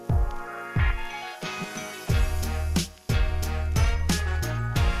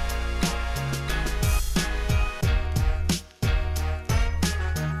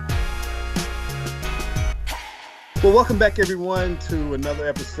Well, welcome back, everyone, to another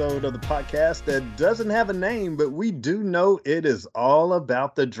episode of the podcast that doesn't have a name, but we do know it is all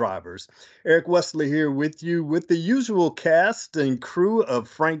about the drivers. Eric Wesley here with you with the usual cast and crew of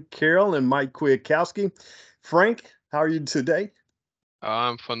Frank Carroll and Mike Kwiatkowski. Frank, how are you today?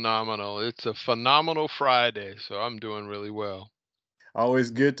 I'm phenomenal. It's a phenomenal Friday, so I'm doing really well. Always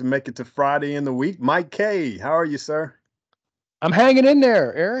good to make it to Friday in the week. Mike K, how are you, sir? I'm hanging in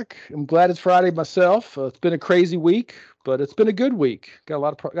there, Eric. I'm glad it's Friday myself. It's been a crazy week, but it's been a good week. Got a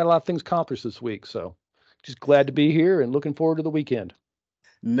lot of things accomplished this week, so just glad to be here and looking forward to the weekend.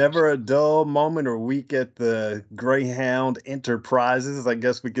 Never a dull moment or week at the Greyhound Enterprises, I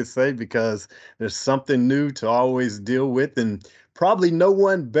guess we could say, because there's something new to always deal with, and probably no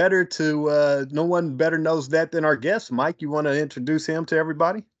one better knows that than our guest. Mike, you want to introduce him to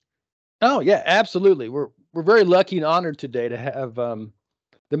everybody? Oh yeah, absolutely. We're very lucky and honored today to have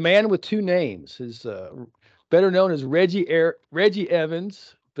the man with two names. Is better known as Reggie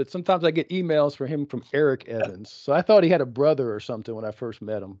Evans, but sometimes I get emails for him from Eric Evans. So I thought he had a brother or something when I first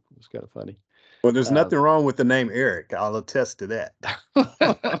met him. It was kind of funny. Well, there's Um, nothing wrong with the name Eric. I'll attest to that.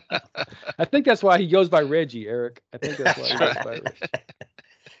 I think that's why he goes by Reggie, Eric. I think that's why That's he goes right. by Reggie.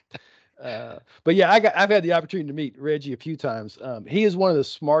 But yeah, I've had the opportunity to meet Reggie a few times. He is one of the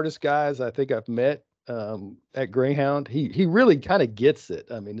smartest guys I think I've met at Greyhound. He really kind of gets it.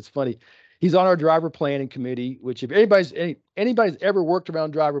 I mean, it's funny. He's on our driver planning committee, which if anybody's ever worked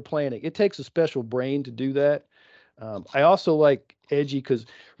around driver planning, it takes a special brain to do that. I also like Edgy because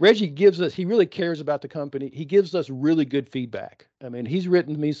Reggie he really cares about the company. He gives us really good feedback. I mean, he's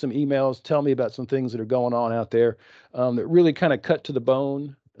written me some emails, tell me about some things that are going on out there that really kind of cut to the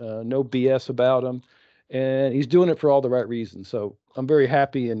bone, no BS about them. And he's doing it for all the right reasons. So I'm very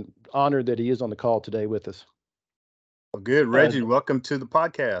happy and honored that he is on the call today with us. Well, good. Uh, Reggie, welcome to the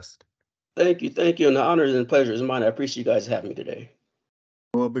podcast. thank you, and the honor and pleasure is mine. I appreciate you guys having me today.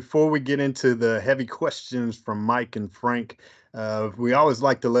 Well, before we get into the heavy questions from Mike and Frank, we always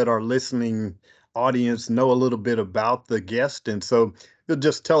like to let our listening audience know a little bit about the guest. And so you'll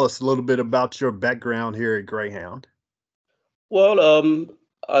just tell us a little bit about your background here at Greyhound. Well,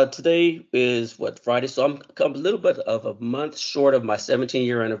 today is what Friday, so I'm a little bit of a month short of my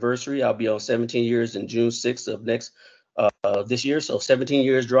 17-year anniversary. I'll be on 17 years in June 6th of next this year. So 17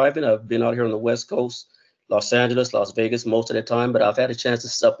 years driving. I've been out here on the West Coast, Los Angeles, Las Vegas most of the time, but I've had a chance to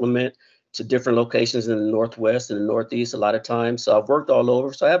supplement to different locations in the Northwest and the Northeast a lot of times. So I've worked all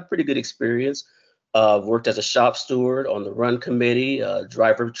over. So I have pretty good experience. Worked as a shop steward on the run committee,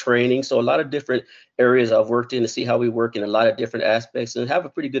 driver training. So a lot of different areas I've worked in to see how we work in a lot of different aspects and have a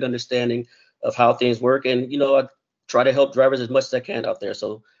pretty good understanding of how things work. And, I try to help drivers as much as I can out there.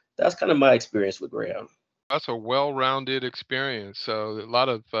 So that's kind of my experience with Greyhound. That's a well-rounded experience. So a lot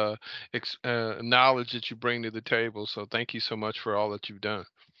of knowledge that you bring to the table. So thank you so much for all that you've done.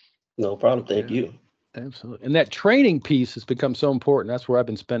 No problem. Thank Yeah, you. absolutely. And that training piece has become so important. That's where I've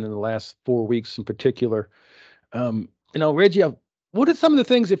been spending the last 4 weeks in particular. Reggie, what are some of the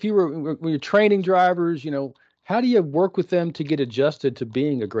things if you were when you're training drivers, how do you work with them to get adjusted to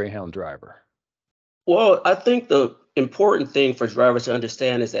being a Greyhound driver? Well, I think the important thing for drivers to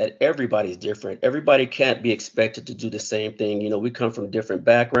understand is that everybody's different. Everybody can't be expected to do the same thing. We come from different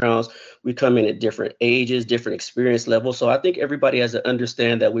backgrounds, we come in at different ages, different experience levels. So I think everybody has to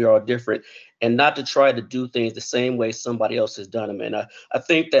understand that we are all different and not to try to do things the same way somebody else has done them. And I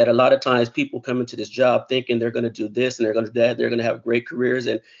think that a lot of times people come into this job thinking they're going to do this and they're going to do that, they're going to have great careers.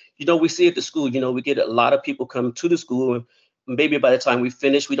 And, we see at the school, we get a lot of people come to the school and maybe by the time we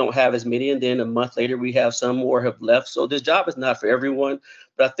finish, we don't have as many. And then a month later, we have some more have left. So this job is not for everyone.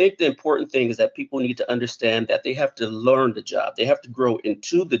 But I think the important thing is that people need to understand that they have to learn the job. They have to grow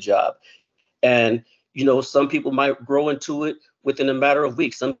into the job. And, some people might grow into it within a matter of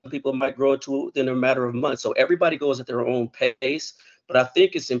weeks. Some people might grow into it within a matter of months. So everybody goes at their own pace. But I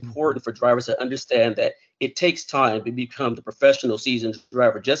think it's Mhm. important for drivers to understand that it takes time to become the professional seasoned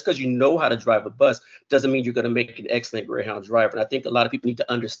driver. Just because you know how to drive a bus doesn't mean you're going to make an excellent Greyhound driver. And I think a lot of people need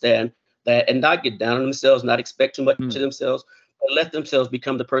to understand that and not get down on themselves, not expect too much of Mm, themselves, but let themselves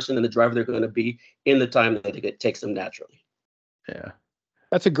become the person and the driver they're going to be in the time that it takes them naturally. yeah.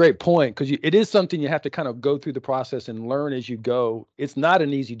 That's a great point because it is something you have to kind of go through the process and learn as you go. It's not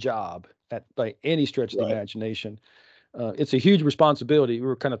an easy job by any stretch of the Right. imagination. It's a huge responsibility. We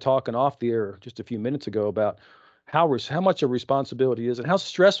were kind of talking off the air just a few minutes ago about how much a responsibility is and how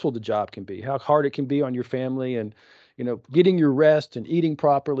stressful the job can be, how hard it can be on your family, and getting your rest and eating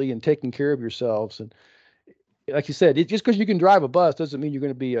properly and taking care of yourselves. And like you said, just because you can drive a bus doesn't mean you're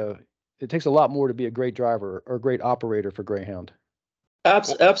going to be a. It takes a lot more to be a great driver or a great operator for Greyhound.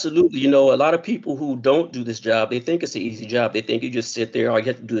 Absolutely. You know, a lot of people who don't do this job, they think it's an easy job. They think you just sit there, all you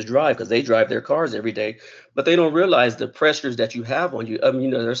have to do is drive because they drive their cars every day. But they don't realize the pressures that you have on you. I mean, you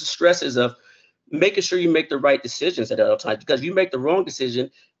know, there's the stresses of making sure you make the right decisions at all times. Because if you make the wrong decision,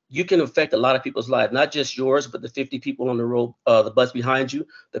 you can affect a lot of people's lives, not just yours, but the 50 people on the road, the bus behind you,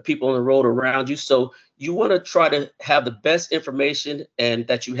 the people on the road around you. So you want to try to have the best information and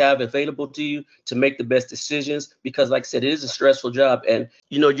that you have available to you to make the best decisions. Because, like I said, it is a stressful job, and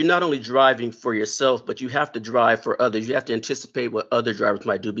you know, you're not only driving for yourself, but you have to drive for others. You have to anticipate what other drivers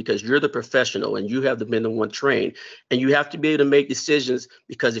might do because you're the professional and you have been the one trained, and you have to be able to make decisions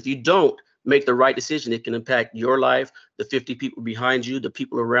because if you don't make the right decision, it can impact your life, the 50 people behind you, the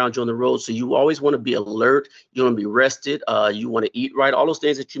people around you on the road. So you always want to be alert. You want to be rested. You want to eat right. All those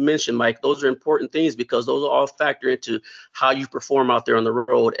things that you mentioned, Mike, those are important things because those all factor into how you perform out there on the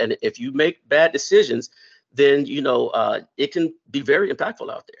road. And if you make bad decisions, then, you know, it can be very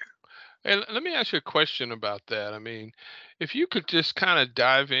impactful out there. And let me ask you a question about that. I mean, if you could just kind of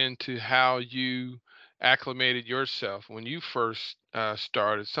dive into how you acclimated yourself when you first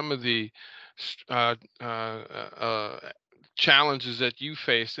started, some of the s- challenges that you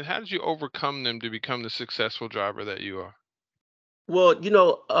faced, and how did you overcome them to become the successful driver that you are? Well, you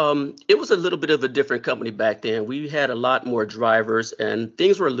know, it was a little bit of a different company back then. We had a lot more drivers and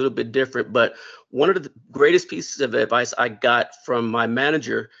things were a little bit different. But one of the greatest pieces of advice I got from my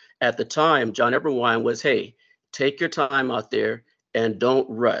manager at the time, John Eberwine, was hey, take your time out there and don't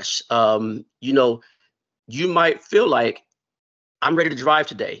rush. You know, you might feel like I'm ready to drive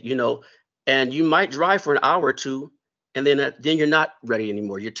today, you know, and you might drive for an hour or two, and then you're not ready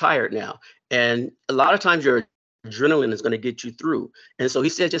anymore. You're tired now, and a lot of times your adrenaline is going to get you through. And so he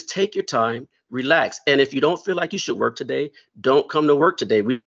said, just take your time, relax, and if you don't feel like you should work today, don't come to work today.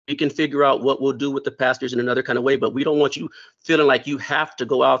 We can figure out what we'll do with the passengers in another kind of way, but we don't want you feeling like you have to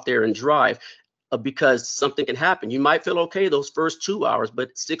go out there and drive because something can happen. You might feel okay those first 2 hours,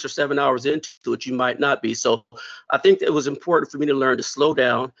 but 6 or 7 hours into it, you might not be. So I think it was important for me to learn to slow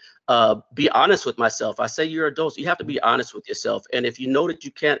down, be honest with myself. I say you're adults, you have to be honest with yourself. And if you know that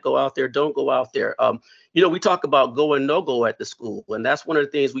you can't go out there, don't go out there. You know, we talk about go and no go at the school, and that's one of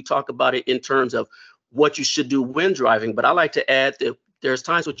the things we talk about it in terms of what you should do when driving. But I like to add that there's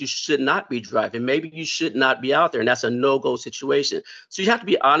times when you should not be driving. Maybe you should not be out there, and that's a no-go situation. So you have to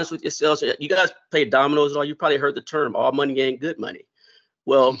be honest with yourselves. You guys play dominoes, or you probably heard the term "all money ain't good money."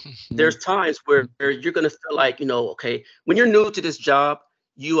 Well, there's times where you're going to feel like, you know, okay, when you're new to this job,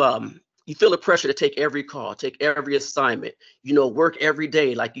 you feel the pressure to take every call, take every assignment, you know, work every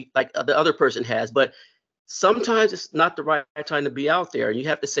day like the other person has. But sometimes it's not the right time to be out there. And you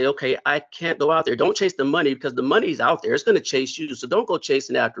have to say, okay, I can't go out there. Don't chase the money because the money's out there. It's going to chase you. So don't go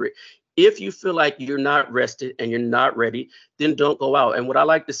chasing after it. If you feel like you're not rested and you're not ready, then don't go out. And what I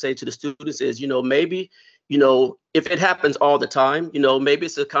like to say to the students is, you know, maybe, you know, if it happens all the time, you know, maybe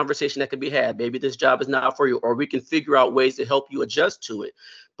it's a conversation that can be had. Maybe this job is not for you, or we can figure out ways to help you adjust to it.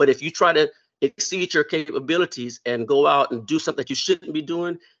 But if you try to exceed your capabilities and go out and do something that you shouldn't be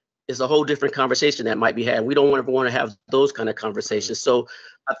doing, it's a whole different conversation that might be had. We don't ever want to have those kind of conversations. So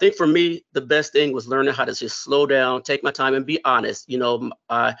I think for me, the best thing was learning how to just slow down, take my time, and be honest. You know,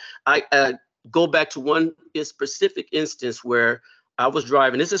 I go back to one specific instance where I was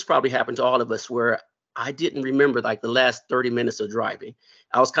driving. This has probably happened to all of us, where I didn't remember like the last 30 minutes of driving.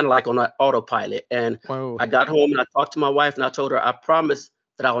 I was kind of like on an autopilot, and Whoa. I got home and I talked to my wife and I told her I promise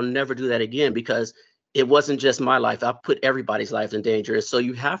that I will never do that again because it wasn't just my life. I put everybody's life in danger. And so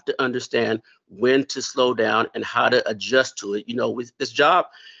you have to understand when to slow down and how to adjust to it. You know, with this job,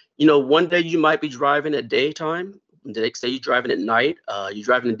 you know, one day you might be driving at daytime. The next day you're driving at night. You're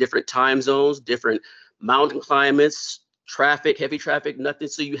driving in different time zones, different mountain climates, traffic, heavy traffic, nothing.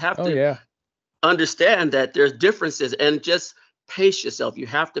 So you have Oh to yeah. understand that there's differences and just pace yourself. You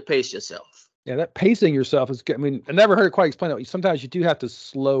have to pace yourself. Yeah, that pacing yourself is good. I mean, I never heard it quite explained that. Sometimes you do have to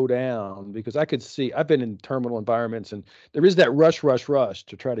slow down because I could see I've been in terminal environments and there is that rush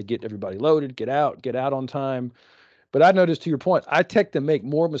to try to get everybody loaded, get out on time. But I noticed to your point, I tend to make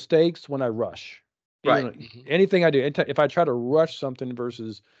more mistakes when I rush. Right. Hmm. Anything I do, if I try to rush something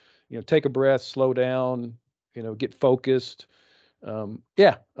versus, take a breath, slow down, get focused.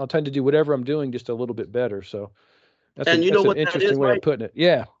 Yeah, I'll tend to do whatever I'm doing just a little bit better. So that's a And you know that's an what that interesting is, way of Mike? putting it.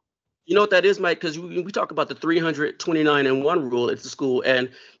 Yeah. You know what that is, Mike? Because we talk about the 329 and one rule at the school,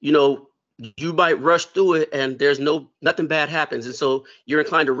 and you know you might rush through it, and there's nothing bad happens, and so you're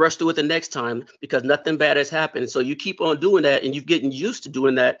inclined to rush through it the next time because nothing bad has happened. So you keep on doing that, and you're getting used to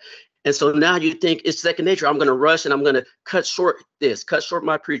doing that, and so now you think it's second nature. I'm going to rush, and I'm going to cut short this, cut short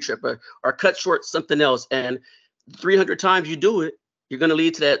my pre-trip, or cut short something else, and 300 times you do it, you're going to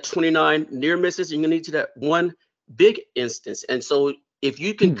lead to that 29 near misses. You're going to lead to that one big instance. And so if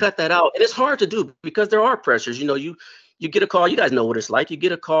you can cut that out, and it's hard to do because there are pressures. You get a call. You guys know what it's like. You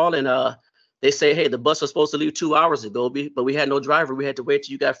get a call and they say, hey, the bus was supposed to leave 2 hours ago, but we had no driver. We had to wait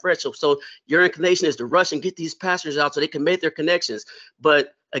till you got fresh. So your inclination is to rush and get these passengers out so they can make their connections.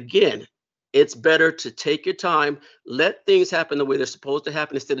 But again, it's better to take your time, let things happen the way they're supposed to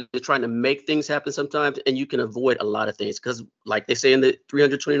happen instead of trying to make things happen sometimes. And you can avoid a lot of things because like they say in the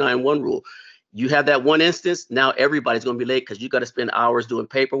 329-1 rule, you have that one instance. Now everybody's going to be late because you got to spend hours doing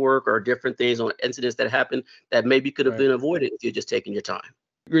paperwork or different things on incidents that happen that maybe could have been avoided if you're just taking your time.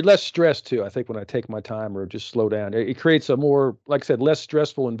 You're less stressed too, I think, when I take my time or just slow down. It creates a more, like I said, less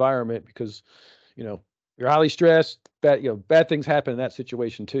stressful environment because, you're highly stressed. Bad things happen in that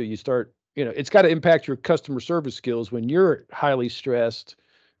situation too. You start, it's got to impact your customer service skills when you're highly stressed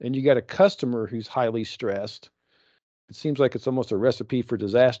and you got a customer who's highly stressed. It seems like it's almost a recipe for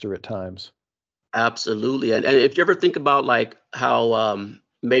disaster at times. Absolutely. And if you ever think about like how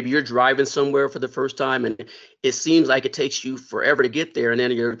maybe you're driving somewhere for the first time and it seems like it takes you forever to get there, and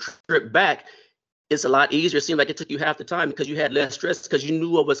then your trip back, it's a lot easier. It seemed like it took you half the time because you had less stress because you knew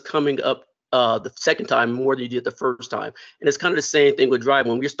what was coming up the second time more than you did the first time. And it's kind of the same thing with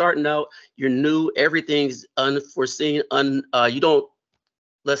driving. When you're starting out, you're new, everything's unforeseen, you don't,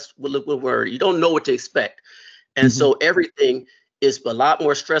 let's look what word, you don't know what to expect. And so everything is a lot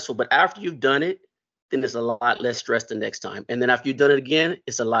more stressful. But after you've done it, then it's a lot less stress the next time. And then after you've done it again,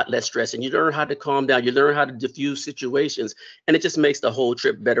 it's a lot less stress. And you learn how to calm down. You learn how to diffuse situations. And it just makes the whole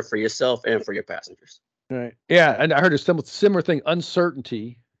trip better for yourself and for your passengers. Right. Yeah. And I heard a similar thing.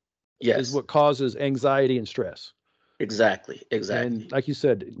 Uncertainty Yes. is what causes anxiety and stress. Exactly. And like you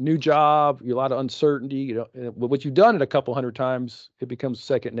said, new job, a lot of uncertainty. What you've done it a couple hundred times, it becomes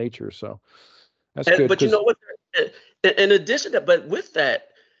second nature. So that's good. But you know what? In addition to that, but with that,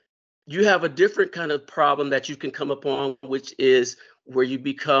 you have a different kind of problem that you can come upon, which is where you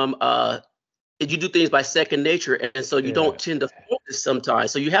become you do things by second nature, and so you don't tend to focus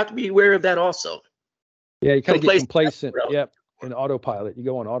sometimes. So you have to be aware of that also. Yeah, you kind of get complacent. Yep, in autopilot. You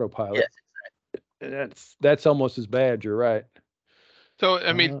go on autopilot. Yes. And that's almost as bad. You're right. So,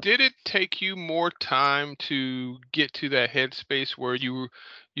 I mean, did it take you more time to get to that headspace where you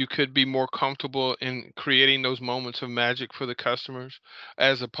could be more comfortable in creating those moments of magic for the customers,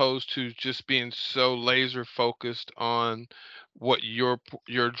 as opposed to just being so laser focused on what you're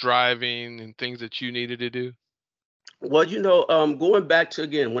driving and things that you needed to do? Well, going back to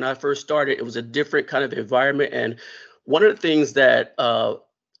again when I first started, it was a different kind of environment, and one of the things that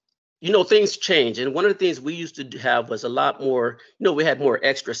things change. And one of the things we used to have was a lot more, we had more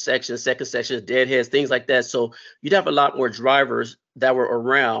extra sections, second sections, deadheads, things like that. So you'd have a lot more drivers that were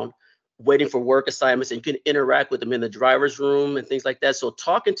around waiting for work assignments, and you can interact with them in the driver's room and things like that. So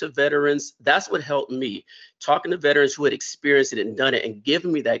talking to veterans, that's what helped me. Talking to veterans who had experienced it and done it and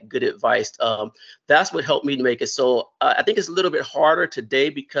giving me that good advice. That's what helped me to make it. So I think it's a little bit harder today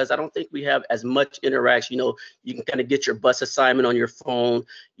because I don't think we have as much interaction. You can kind of get your bus assignment on your phone.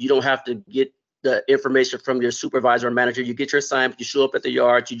 You don't have to get the information from your supervisor or manager. You get your assignment, you show up at the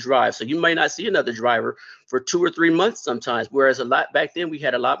yard, you drive. So you might not see another driver for 2 or 3 months sometimes. Whereas a lot back then, we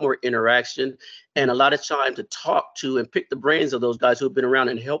had a lot more interaction and a lot of time to talk to and pick the brains of those guys who have been around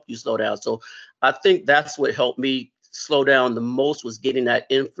and help you slow down. So I think that's what helped me slow down the most, was getting that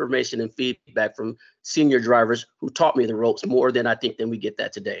information and feedback from senior drivers who taught me the ropes more than we get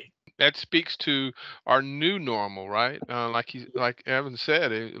that today. That speaks to our new normal, right? Like Evan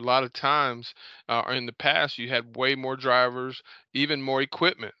said, a lot of times in the past, you had way more drivers, even more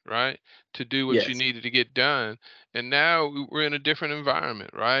equipment, right, to do what you Yes. needed to get done. And now we're in a different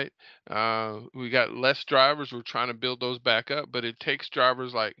environment, right? We got less drivers. We're trying to build those back up, but it takes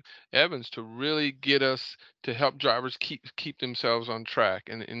drivers like Evans to really get us to help drivers keep themselves on track.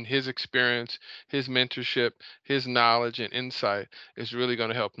 And in his experience, his mentorship, his knowledge and insight is really going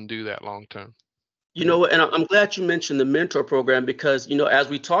to help them do that long term. And I'm glad you mentioned the mentor program because, as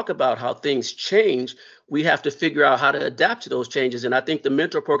we talk about how things change, we have to figure out how to adapt to those changes. And I think the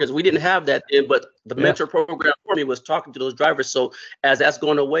mentor programs, we didn't have that then, but the mentor program for me was talking to those drivers. So as that's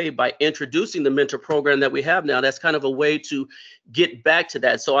going away, by introducing the mentor program that we have now, that's kind of a way to get back to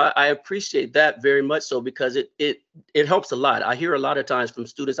that. So I appreciate that very much so because it helps a lot. I hear a lot of times from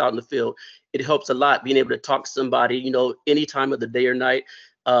students out in the field, it helps a lot being able to talk to somebody, any time of the day or night.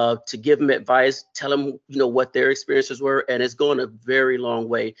 To give them advice, tell them, what their experiences were. And it's going a very long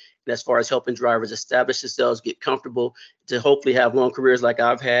way as far as helping drivers establish themselves, get comfortable, to hopefully have long careers like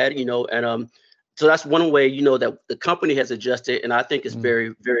I've had, and so that's one way, that the company has adjusted. And I think it's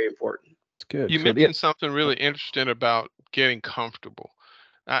very, very important. It's good. You mentioned something really interesting about getting comfortable.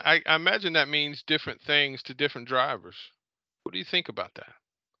 I imagine that means different things to different drivers. What do you think about that?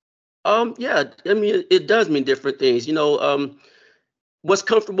 Yeah, I mean, it does mean different things. What's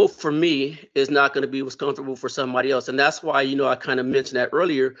comfortable for me is not going to be what's comfortable for somebody else. And that's why, I kind of mentioned that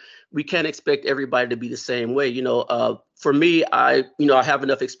earlier. We can't expect everybody to be the same way. For me, I have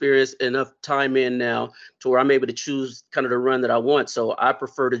enough experience, enough time in now to where I'm able to choose kind of the run that I want. So I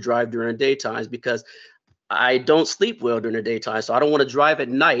prefer to drive during daytimes because I don't sleep well during the daytime, so I don't want to drive at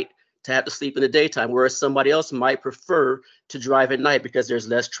night to have to sleep in the daytime. Whereas somebody else might prefer to drive at night because there's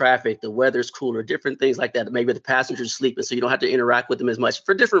less traffic, the weather's cooler, different things like that. Maybe the passengers sleeping, so you don't have to interact with them as much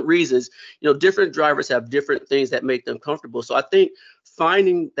for different reasons. Different drivers have different things that make them comfortable. So I think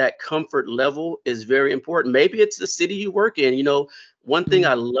finding that comfort level is very important. Maybe it's the city you work in. One thing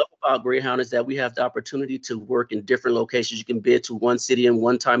I love about Greyhound is that we have the opportunity to work in different locations. You can bid to one city in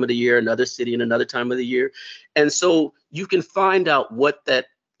one time of the year, another city in another time of the year. And so you can find out what that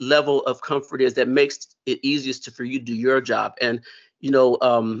level of comfort is that makes it easiest for you to do your job. And,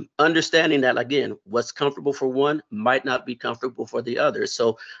 understanding that, again, what's comfortable for one might not be comfortable for the other.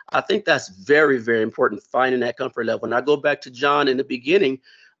 So I think that's very, very important, finding that comfort level. And I go back to John in the beginning.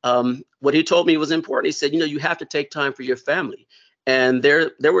 What he told me was important. He said, you have to take time for your family. And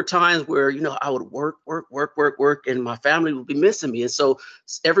there were times where, I would work, and my family would be missing me. And so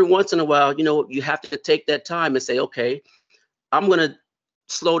every once in a while, you have to take that time and say, okay, I'm going to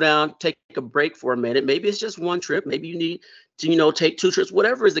slow down, take a break for a minute. Maybe it's just one trip. Maybe you need to, take two trips,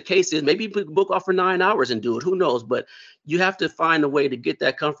 whatever is the case is. Maybe you book off for 9 hours and do it. Who knows? But you have to find a way to get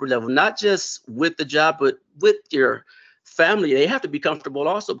that comfort level, not just with the job, but with your family. They have to be comfortable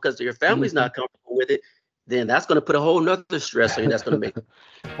also, because if your family's not comfortable with it, then that's going to put a whole nother stress on you. That's going to make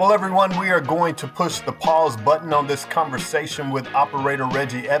Well, everyone, we are going to push the pause button on this conversation with operator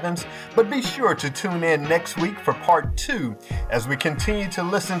Reggie Evans, but be sure to tune in next week for part 2 as we continue to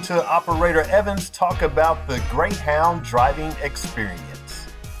listen to operator Evans talk about the Greyhound driving experience.